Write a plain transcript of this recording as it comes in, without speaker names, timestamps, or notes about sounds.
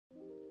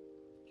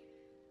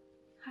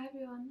Hi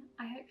everyone,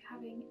 I hope you're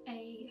having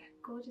a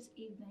gorgeous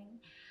evening.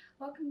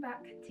 Welcome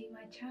back to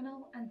my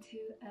channel and to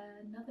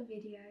another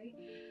video.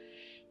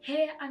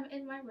 Here I'm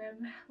in my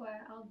room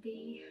where I'll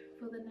be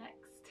for the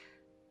next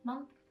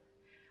month.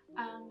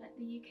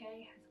 The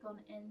UK has gone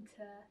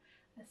into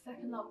a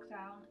second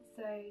lockdown,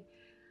 so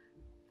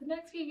the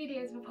next few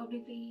videos will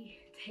probably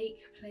take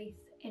place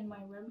in my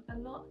room a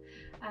lot,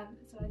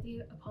 so I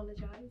do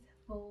apologise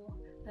for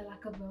the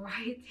lack of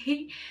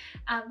variety,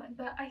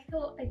 but I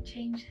thought I'd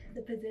change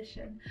the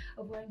position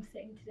of where I'm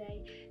sitting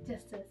today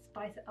just to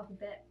spice it up a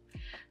bit.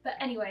 But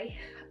anyway,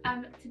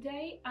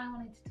 today I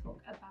wanted to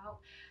talk about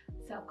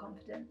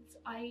self-confidence.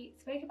 I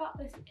spoke about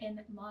this in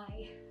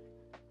my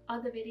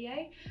other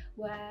video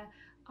where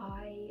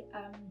I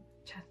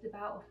chatted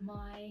about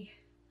my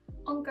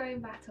ongoing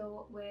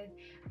battle with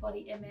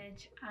body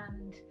image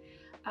and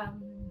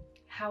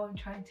how I'm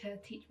trying to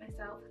teach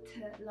myself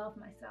to love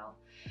myself.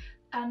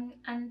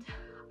 And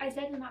I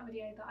said in that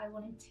video that I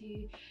wanted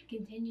to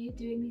continue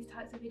doing these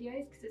types of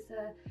videos because it's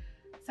a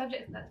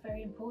subject that's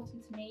very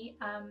important to me,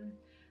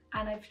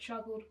 and I've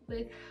struggled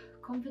with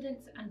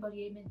confidence and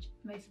body image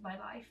most of my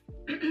life.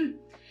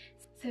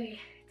 So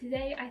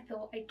today I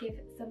thought I'd give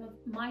some of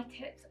my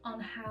tips on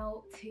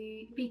how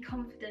to be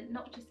confident,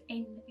 not just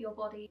in your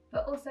body,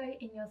 but also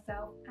in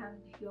yourself and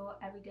your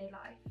everyday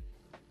life.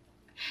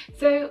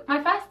 So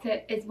my first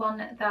tip is one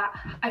that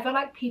I feel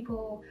like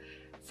people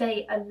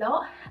say a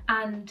lot,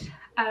 and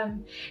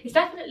it's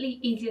definitely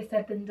easier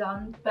said than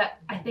done, but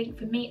I think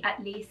for me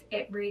at least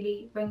it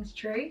really rings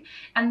true,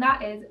 and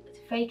that is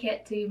to fake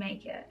it till you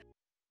make it.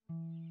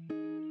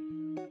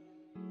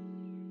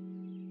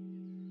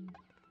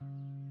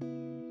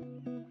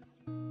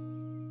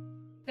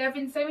 There have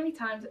been so many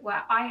times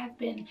where I have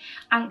been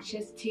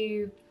anxious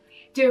to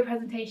do a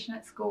presentation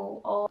at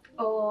school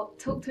or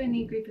talk to a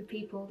new group of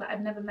people that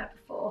I've never met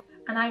before,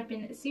 and I've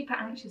been super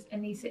anxious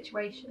in these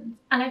situations.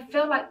 And I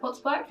feel like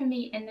what's worked for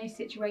me in those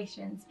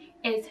situations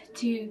is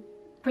to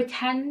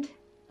pretend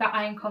that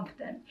I am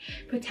confident,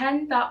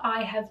 pretend that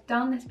I have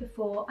done this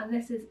before and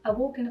this is a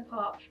walk in the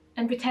park,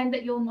 and pretend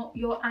that you're not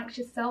your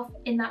anxious self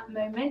in that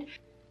moment.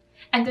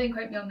 And don't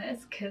quote me on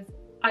this because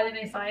I don't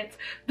know science,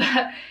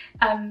 but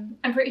I'm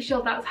pretty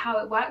sure that's how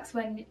it works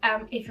when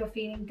if you're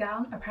feeling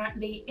down.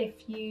 Apparently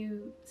if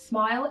you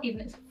smile,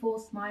 even if it's a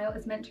forced smile,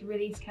 it's meant to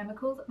release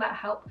chemicals that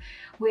help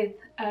with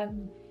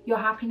your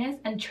happiness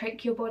and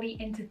trick your body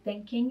into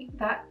thinking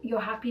that you're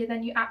happier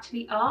than you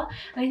actually are.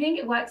 And I think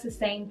it works the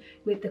same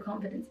with the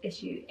confidence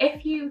issue.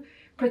 If you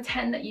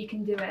pretend that you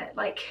can do it,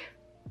 like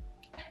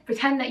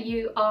pretend that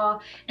you are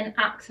an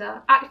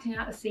actor acting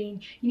out a scene,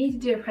 you need to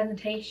do a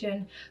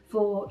presentation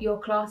for your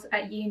class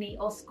at uni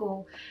or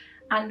school,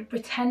 and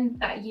pretend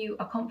that you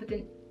are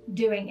confident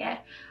doing it,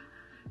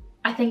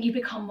 I think you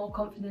become more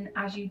confident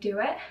as you do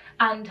it.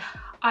 And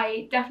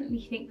I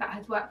definitely think that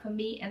has worked for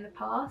me in the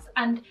past,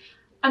 and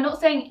I'm not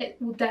saying it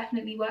will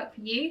definitely work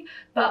for you,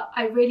 but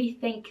I really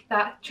think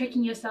that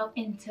tricking yourself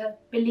into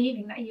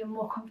believing that you're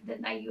more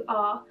confident than you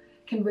are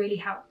can really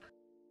help.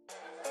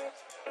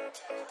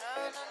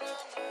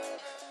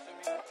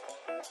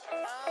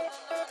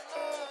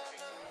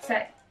 So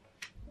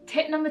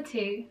tip number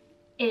 2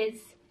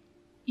 is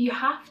you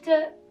have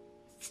to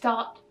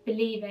start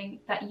believing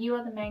that you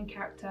are the main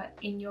character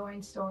in your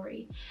own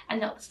story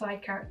and not the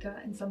side character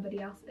in somebody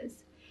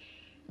else's.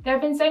 There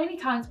have been so many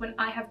times when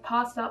I have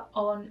passed up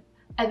on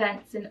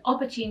events and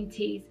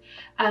opportunities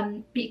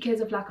because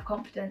of lack of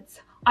confidence.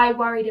 I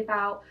worried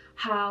about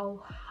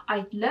how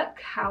I'd look,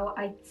 how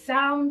I'd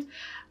sound,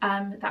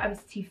 that I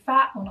was too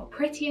fat or not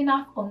pretty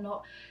enough or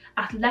not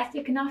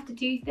athletic enough to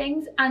do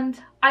things,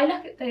 and I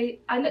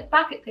look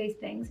back at those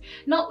things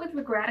not with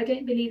regret. I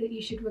don't believe that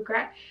you should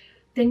regret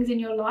things in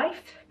your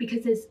life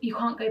because you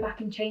can't go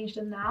back and change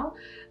them now,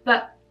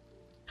 but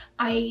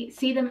I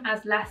see them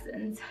as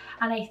lessons,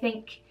 and I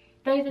think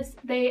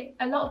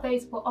a lot of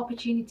those were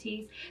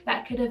opportunities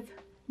that could have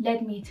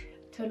led me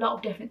to a lot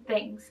of different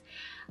things,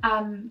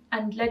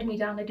 and led me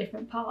down a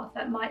different path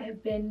that might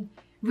have been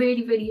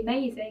really, really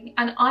amazing.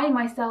 And I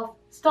myself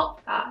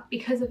stopped that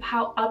because of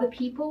how other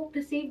people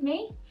perceive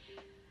me.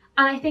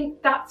 And I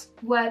think that's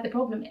where the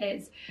problem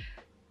is.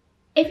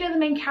 If you're the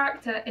main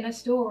character in a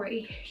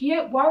story, you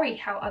don't worry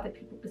how other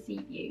people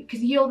perceive you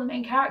because you're the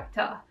main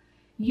character.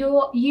 You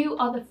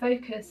are the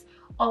focus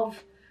of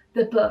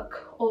the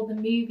book or the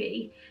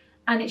movie,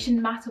 and it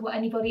shouldn't matter what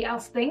anybody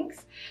else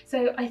thinks.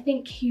 So I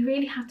think you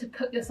really have to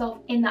put yourself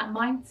in that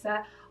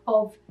mindset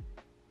of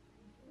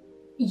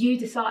you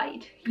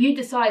decide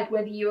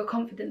whether you are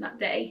confident that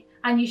day,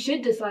 and you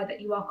should decide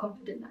that you are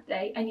confident that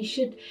day, and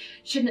you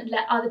shouldn't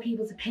let other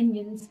people's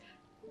opinions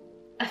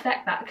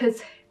affect that,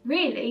 because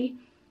really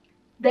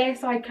they're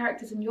side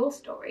characters in your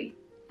story.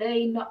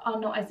 They are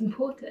not as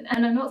important.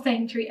 And I'm not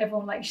saying treat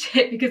everyone like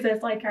shit because they're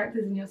side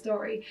characters in your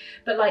story,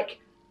 but like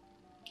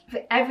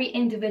for every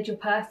individual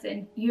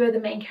person, you are the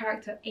main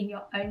character in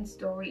your own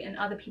story and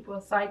other people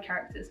are side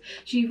characters.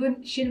 So you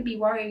shouldn't be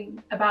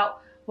worrying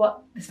about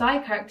what the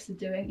side characters are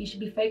doing. You should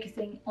be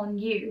focusing on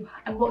you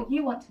and what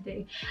you want to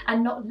do,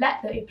 and not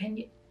let the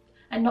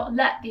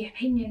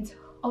opinions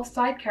of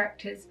side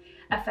characters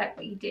affect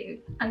what you do.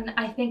 And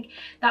I think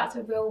that's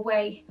a real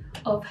way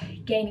of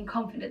gaining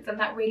confidence, and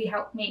that really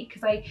helped me,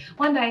 because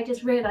one day I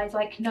just realised,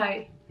 like,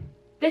 no,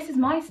 this is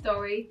my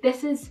story,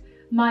 this is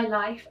my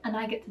life, and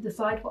I get to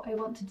decide what I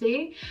want to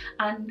do,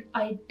 and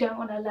I don't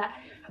want to let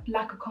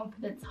lack of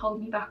confidence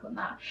hold me back on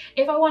that.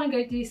 If I want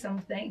to go do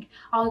something,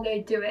 I'll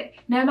go do it,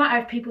 no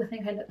matter if people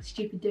think I look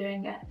stupid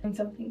doing it, and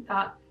something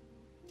that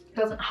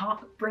doesn't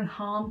bring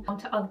harm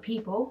to other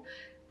people.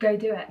 Go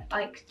do it.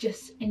 Like,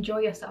 just enjoy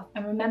yourself,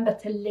 and remember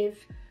to live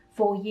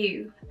for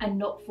you and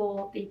not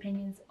for the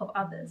opinions of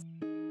others.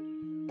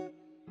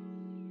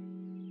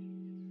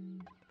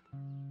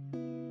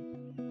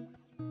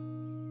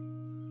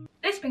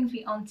 This brings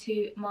me on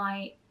to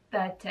my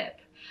third tip,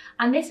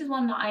 and this is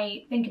one that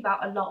I think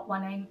about a lot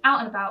when I'm out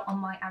and about on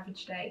my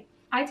average day.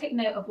 I take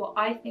note of what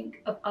I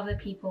think of other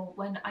people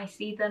when I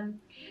see them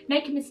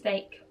make a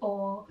mistake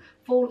or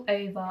fall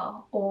over,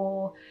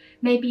 or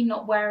maybe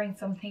not wearing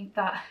something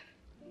that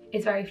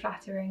is very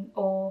flattering,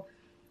 or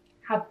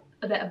have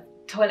a bit of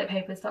toilet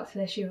paper stuck to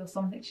their shoe or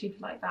something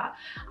stupid like that.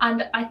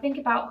 And I think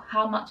about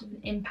how much of an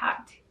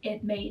impact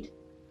it made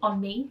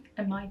on me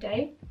and my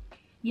day.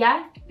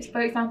 Yeah,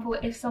 for example,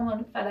 if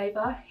someone fell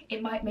over,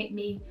 it might make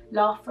me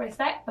laugh for a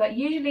sec, but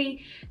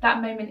usually that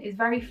moment is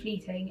very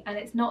fleeting, and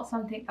it's not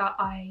something that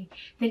I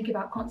think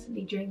about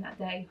constantly during that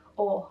day,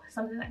 or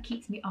something that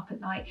keeps me up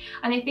at night.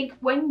 And I think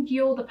when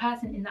you're the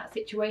person in that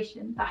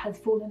situation that has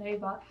fallen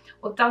over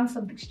or done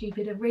something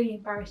stupid or really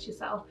embarrassed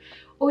yourself,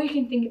 all you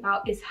can think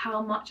about is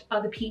how much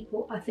other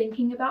people are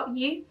thinking about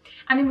you,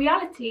 and in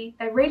reality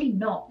they're really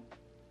not.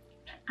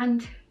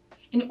 And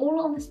in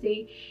all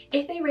honesty,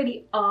 if they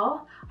really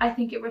are, I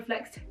think it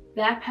reflects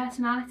their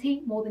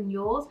personality more than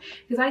yours.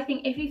 Because I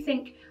think if you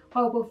think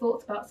horrible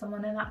thoughts about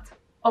someone and that's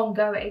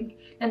ongoing,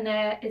 then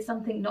there is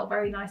something not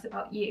very nice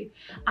about you.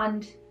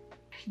 And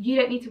you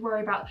don't need to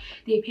worry about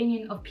the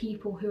opinion of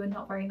people who are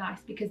not very nice,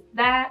 because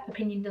their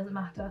opinion doesn't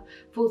matter.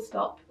 Full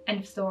stop,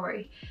 end of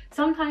story.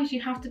 Sometimes you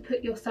have to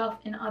put yourself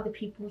in other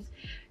people's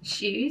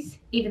shoes,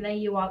 even though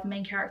you are the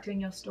main character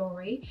in your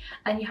story,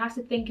 and you have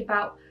to think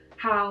about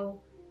how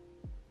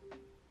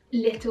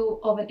little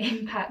of an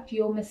impact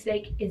your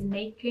mistake is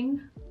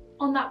making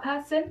on that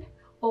person,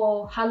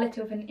 or how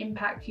little of an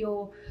impact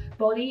your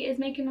body is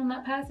making on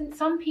that person.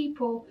 Some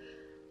people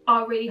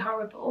are really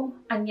horrible,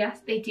 and yes,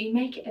 they do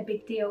make it a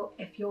big deal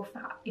if you're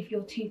fat, if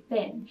you're too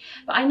thin.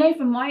 But I know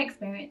from my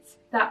experience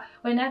that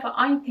whenever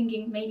I'm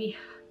thinking maybe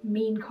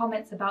mean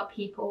comments about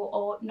people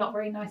or not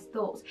very nice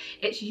thoughts,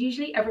 it's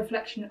usually a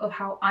reflection of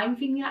how I'm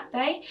feeling that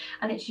day,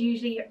 and it's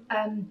usually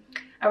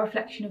a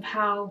reflection of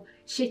how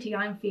shitty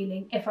I'm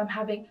feeling if I'm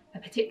having a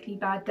particularly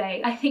bad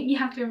day. I think you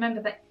have to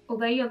remember that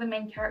although you're the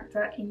main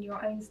character in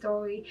your own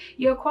story,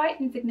 you're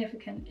quite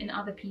insignificant in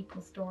other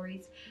people's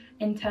stories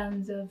in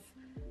terms of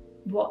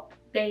what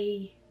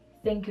they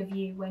think of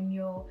you when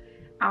you're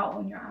out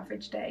on your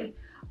average day.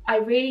 I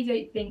really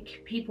don't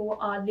think people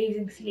are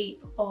losing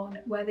sleep on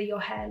whether your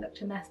hair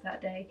looked a mess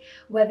that day,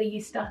 whether you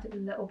stuttered a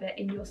little bit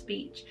in your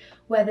speech,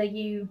 whether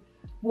you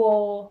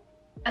wore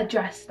a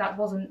dress that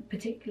wasn't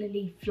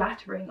particularly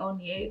flattering on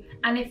you.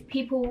 And if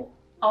people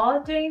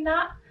are doing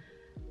that,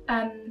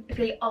 if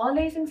they are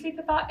losing sleep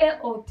about it,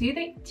 or do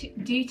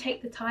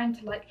take the time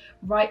to like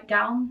write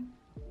down,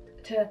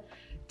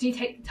 do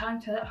take the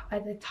time to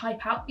either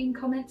type out mean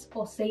comments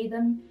or say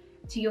them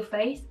to your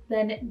face,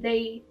 then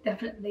they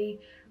definitely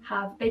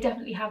have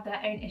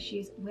their own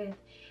issues with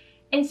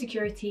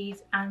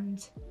insecurities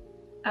and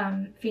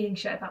feeling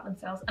shit about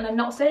themselves. And I'm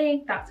not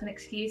saying that's an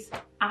excuse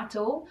at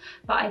all,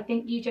 but I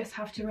think you just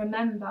have to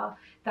remember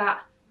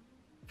that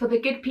for the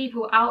good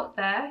people out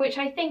there, which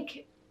I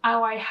think,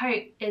 oh, I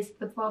hope is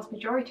the vast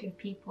majority of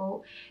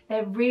people,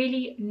 they're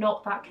really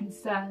not that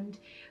concerned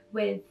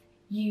with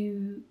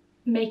you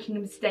making a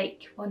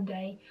mistake one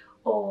day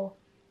or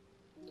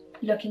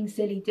looking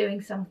silly doing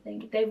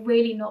something. They're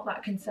really not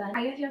that concerned.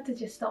 I guess you have to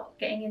just stop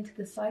getting into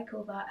the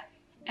cycle that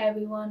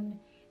everyone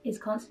is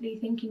constantly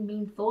thinking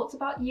mean thoughts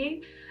about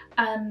you,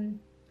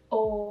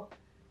 or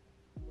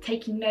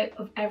taking note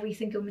of every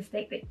single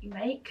mistake that you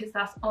make, because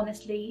that's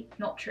honestly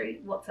not true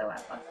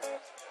whatsoever.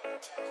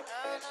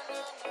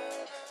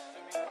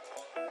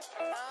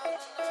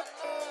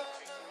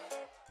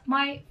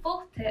 My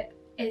fourth tip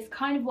is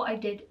kind of what I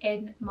did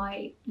in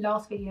my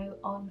last video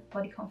on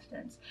body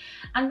confidence,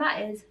 and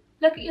that is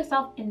look at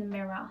yourself in the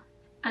mirror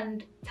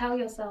and tell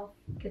yourself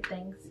good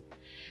things.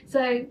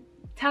 So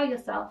tell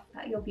yourself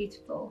that you're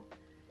beautiful.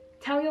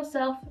 Tell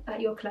yourself that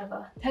you're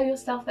clever. Tell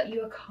yourself that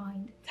you are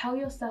kind. Tell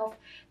yourself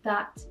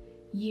that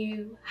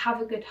you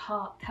have a good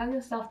heart. Tell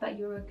yourself that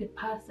you're a good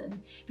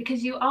person,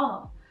 because you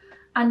are.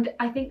 And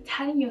I think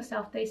telling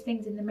yourself those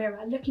things in the mirror,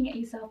 looking at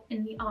yourself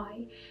in the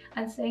eye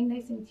and saying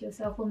those things to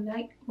yourself will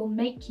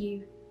make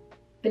you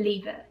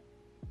believe it.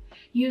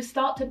 You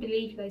start to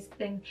believe those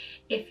things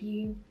if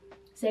you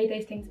say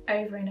those things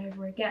over and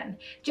over again.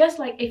 Just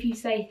like if you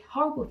say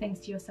horrible things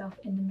to yourself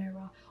in the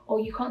mirror, or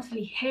you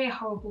constantly hear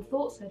horrible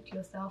thoughts said to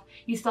yourself,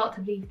 you start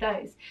to believe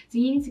those. So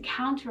you need to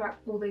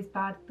counteract all those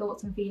bad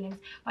thoughts and feelings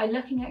by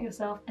looking at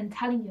yourself and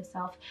telling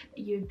yourself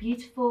that you're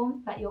beautiful,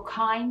 that you're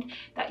kind,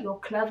 that you're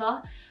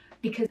clever,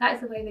 because that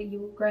is the way that you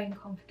will grow in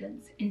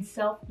confidence, in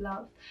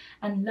self-love,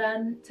 and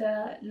learn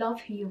to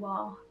love who you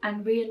are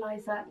and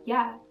realize that,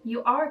 yeah,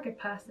 you are a good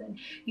person,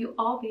 you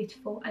are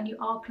beautiful, and you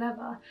are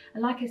clever.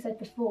 And like I said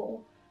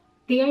before,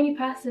 the only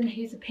person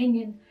whose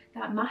opinion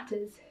that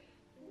matters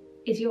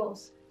is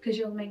yours, because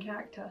you're the main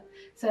character.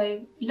 So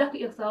look at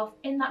yourself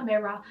in that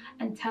mirror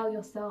and tell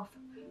yourself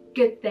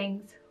good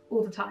things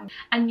all the time.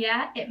 And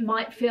yeah, it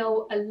might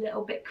feel a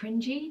little bit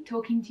cringy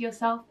talking to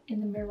yourself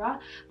in the mirror,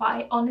 but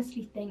I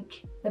honestly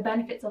think the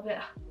benefits of it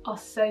are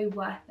so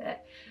worth it.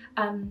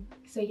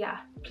 So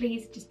yeah,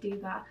 please just do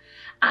that.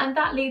 And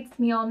that leads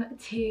me on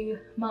to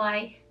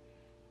my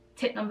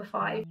tip number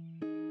 5.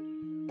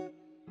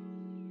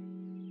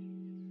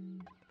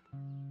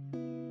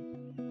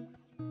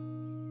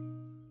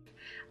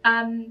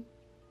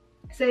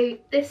 So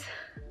this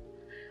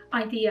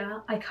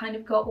idea I kind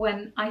of got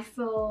when I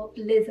saw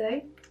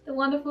Lizzo, the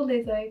wonderful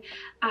Lizzo,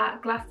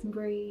 at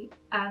Glastonbury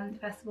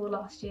Festival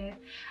last year,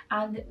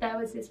 and there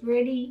was this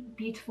really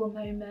beautiful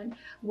moment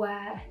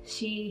where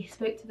she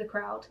spoke to the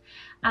crowd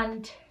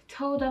and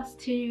told us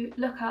to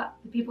look at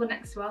the people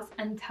next to us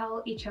and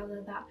tell each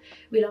other that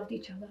we loved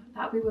each other,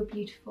 that we were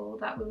beautiful,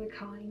 that we were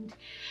kind.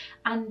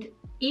 And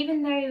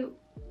even though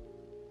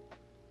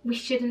we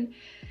shouldn't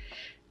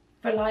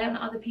rely on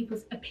other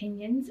people's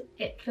opinions,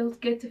 it feels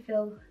good to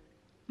feel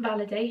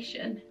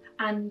validation,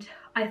 and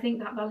I think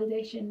that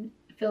validation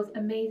feels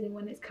amazing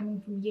when it's coming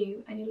from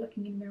you and you're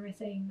looking in the mirror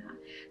saying that.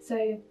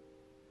 So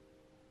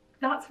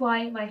that's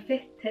why my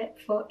 5th tip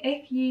for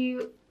if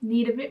you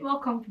need a bit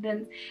more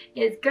confidence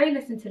is go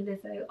listen to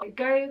Lizzo,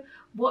 go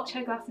watch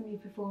her Glastonbury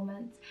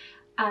performance,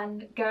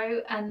 and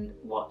go and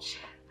watch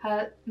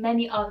her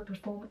many other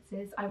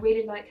performances. I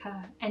really like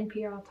her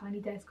NPR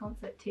Tiny Desk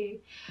concert too.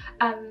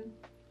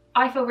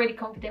 I feel really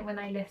confident when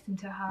I listen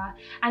to her,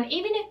 and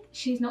even if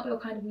she's not your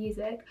kind of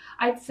music,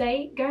 I'd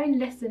say go and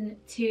listen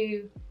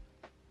to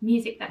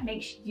music that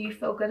makes you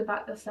feel good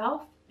about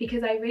yourself,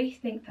 because I really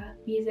think that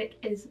music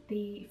is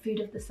the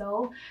food of the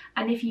soul.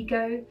 And if you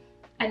go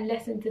and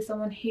listen to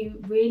someone who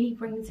really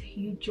brings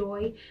you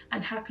joy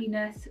and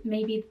happiness,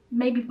 maybe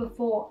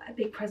before a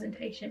big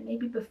presentation,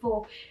 maybe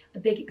before a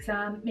big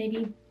exam,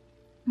 maybe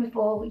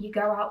before you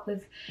go out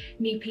with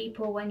new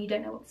people when you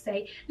don't know what to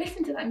say,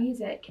 listen to that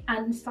music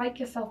and psych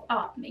yourself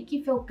up, make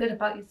you feel good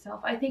about yourself.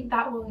 I think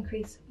that will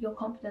increase your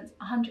confidence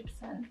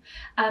 100%.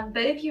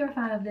 But if you're a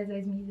fan of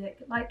Lizzo's music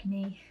like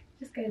me,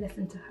 just go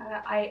listen to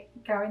her. I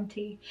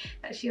guarantee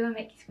that she will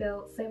make you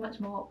feel so much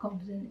more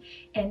confident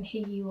in who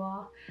you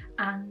are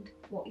and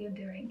what you're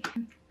doing.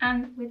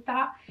 And with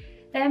that,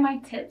 they're my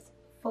tips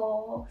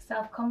for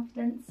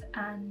self-confidence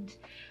and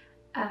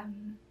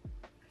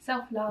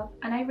self-love,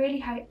 and I really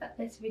hope that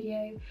this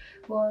video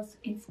was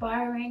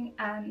inspiring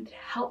and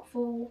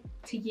helpful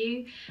to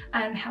you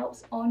and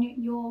helps on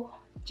your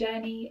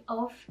journey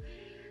of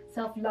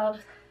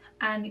self-love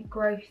and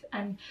growth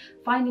and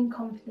finding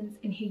confidence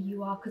in who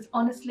you are, because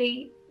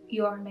honestly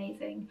you are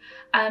amazing.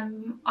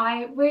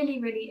 I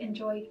really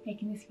enjoyed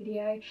making this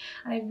video,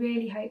 and I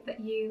really hope that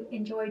you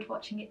enjoyed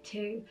watching it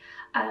too.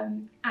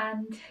 And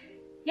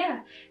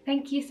yeah,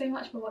 thank you so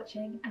much for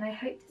watching, and I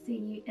hope to see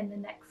you in the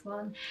next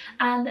one.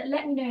 And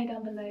let me know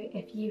down below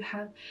if you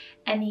have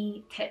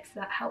any tips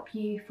that help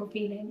you for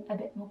feeling a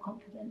bit more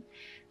confident.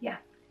 Yeah,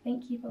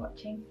 thank you for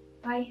watching.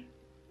 Bye.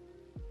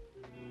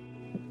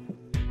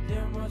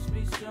 There must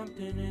be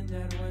something in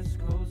that West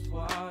Coast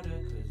water,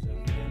 'cause I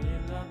really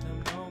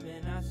loved the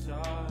moment I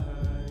saw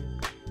her.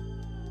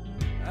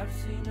 I've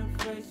seen her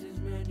faces,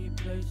 many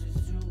places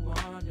to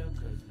wander,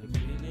 'cause the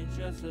feeling's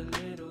just a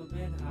little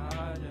bit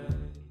harder.